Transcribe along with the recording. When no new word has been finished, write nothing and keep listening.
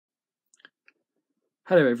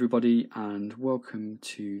Hello everybody and welcome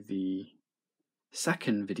to the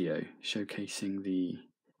second video showcasing the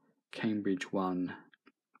Cambridge-1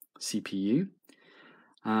 CPU.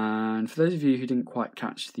 And for those of you who didn't quite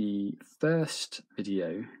catch the first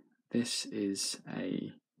video, this is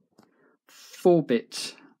a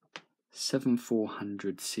 4-bit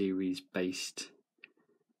 7400 series based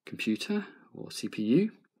computer or CPU,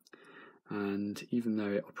 and even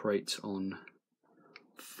though it operates on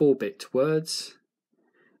 4-bit words,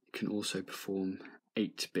 can also perform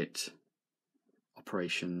 8-bit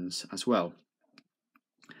operations as well.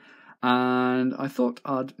 And I thought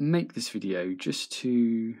I'd make this video just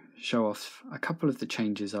to show off a couple of the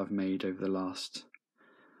changes I've made over the last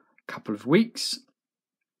couple of weeks.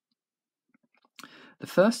 The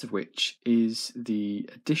first of which is the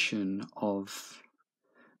addition of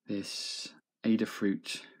this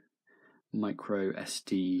Adafruit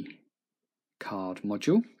microSD card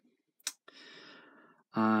module.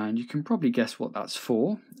 And you can probably guess what that's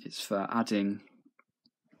for. It's for adding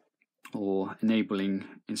or enabling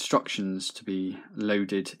instructions to be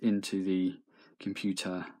loaded into the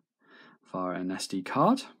computer via an SD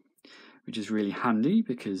card, which is really handy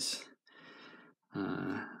because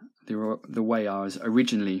the way I was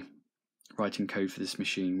originally writing code for this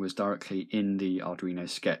machine was directly in the Arduino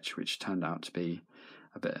sketch, which turned out to be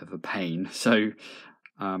a bit of a pain. So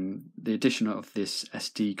the addition of this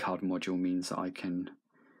SD card module means that I can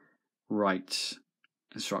write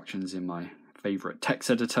instructions in my favorite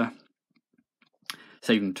text editor,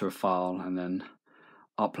 save them to a file, and then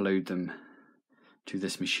upload them to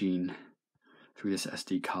this machine through this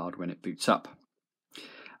SD card when it boots up.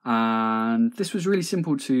 And this was really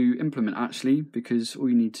simple to implement actually, because all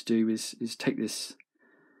you need to do is take this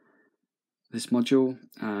module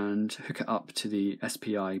and hook it up to the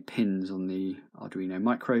SPI pins on the Arduino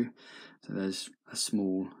Micro. So there's a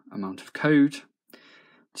small amount of code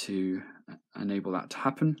to enable that to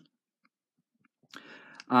happen,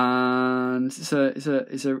 and it's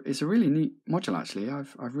a really neat module actually.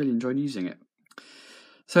 I've really enjoyed using it.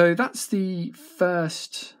 So that's the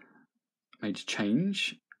first major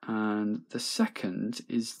change, and the second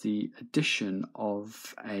is the addition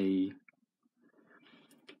of a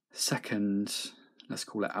second, let's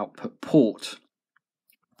call it output port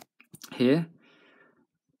here.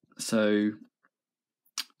 So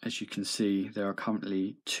as you can see, there are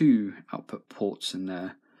currently 2 output ports in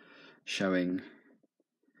there showing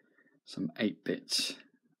some 8-bit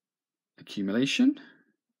accumulation.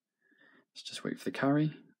 Let's just wait for the carry.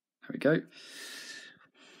 There we go.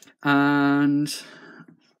 And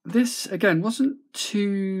this again wasn't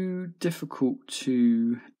too difficult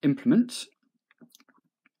to implement.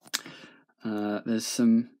 There's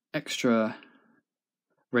some extra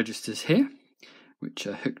registers here which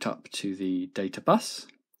are hooked up to the data bus,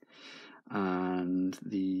 and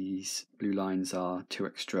these blue lines are 2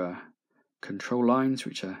 extra control lines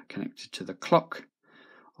which are connected to the clock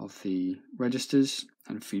of the registers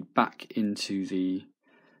and feed back into the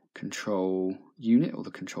control unit or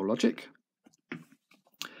the control logic.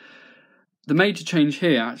 The major change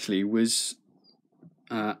here actually was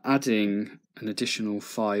adding an additional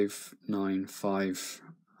 595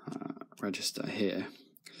 register here.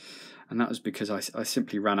 And that was because I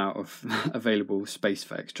simply ran out of available space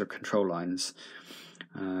for extra control lines.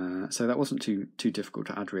 So that wasn't too difficult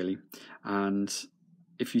to add really. And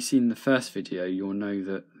if you've seen the first video, you'll know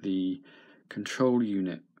that the control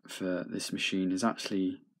unit for this machine is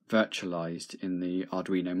actually virtualized in the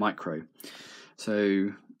Arduino Micro.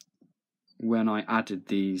 So when I added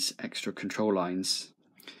these extra control lines,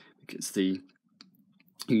 because the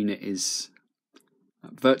unit is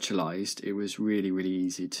virtualized, it was really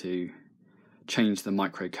easy to change the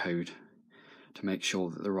microcode to make sure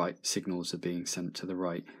that the right signals are being sent to the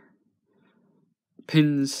right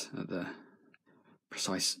pins at the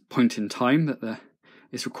precise point in time that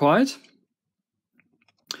is required.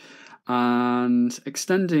 And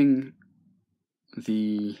extending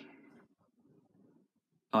the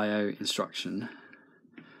I/O instruction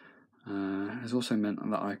has also meant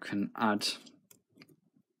that I can add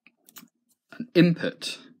an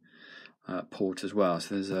input port as well.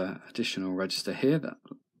 So there's an additional register here that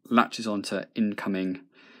latches onto incoming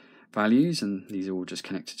values, and these are all just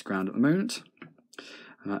connected to ground at the moment,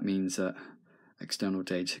 and that means that external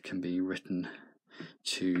data can be written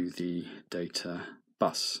to the data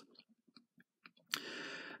bus.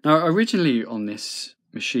 Now originally on this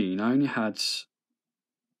machine I only had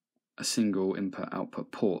a single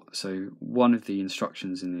input-output port, so one of the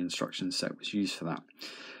instructions in the instruction set was used for that.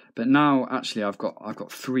 But now actually I've got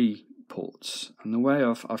 3 ports, and the way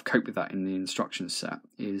I've coped with that in the instruction set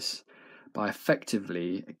is by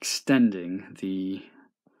effectively extending the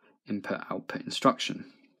input-output instruction.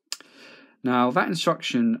 Now, that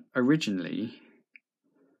instruction originally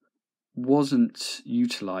wasn't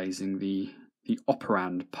utilising the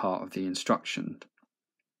operand part of the instruction.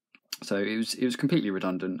 So it was completely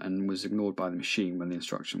redundant and was ignored by the machine when the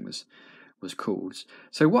instruction was called.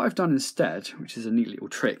 So what I've done instead, which is a neat little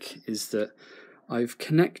trick, is that I've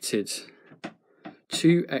connected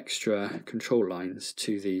 2 extra control lines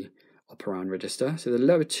to the operand register. So the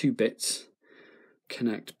lower 2 bits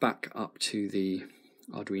connect back up to the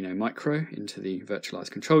Arduino Micro into the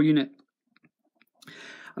virtualized control unit.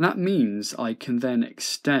 And that means I can then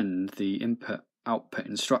extend the input-output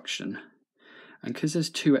instruction. And because there's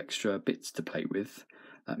 2 extra bits to play with,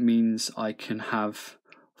 that means I can have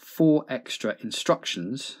 4 extra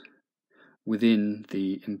instructions within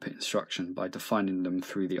the input instruction by defining them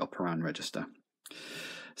through the operand register.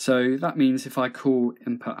 So that means if I call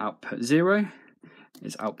input-output 0,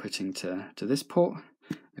 it's outputting to this port.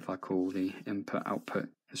 If I call the input-output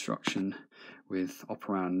instruction with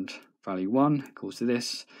operand value 1, it calls to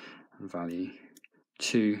this, and value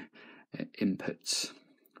 2, it inputs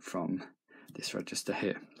from this register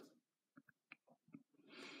here.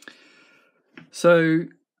 So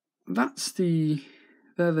they're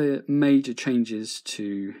the major changes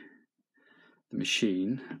to the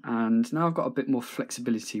machine, and now I've got a bit more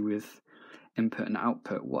flexibility with input and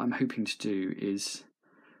output. What I'm hoping to do is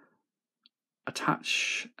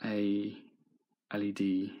attach a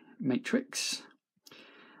LED matrix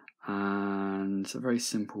and a very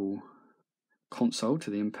simple console to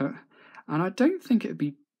the input, and I don't think it would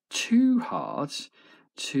be too hard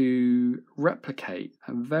to replicate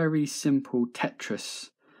a very simple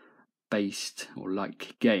Tetris based or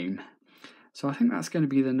like game. So I think that's going to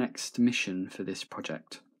be the next mission for this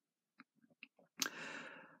project.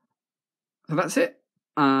 So that's it.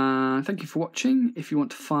 Thank you for watching. If you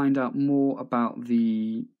want to find out more about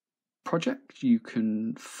the project, you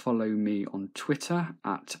can follow me on Twitter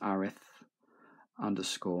at ARITH_MATIC,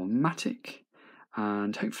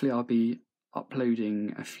 and hopefully I'll be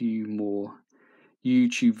uploading a few more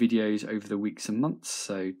YouTube videos over the weeks and months,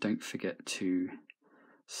 so don't forget to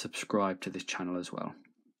subscribe to this channel as well.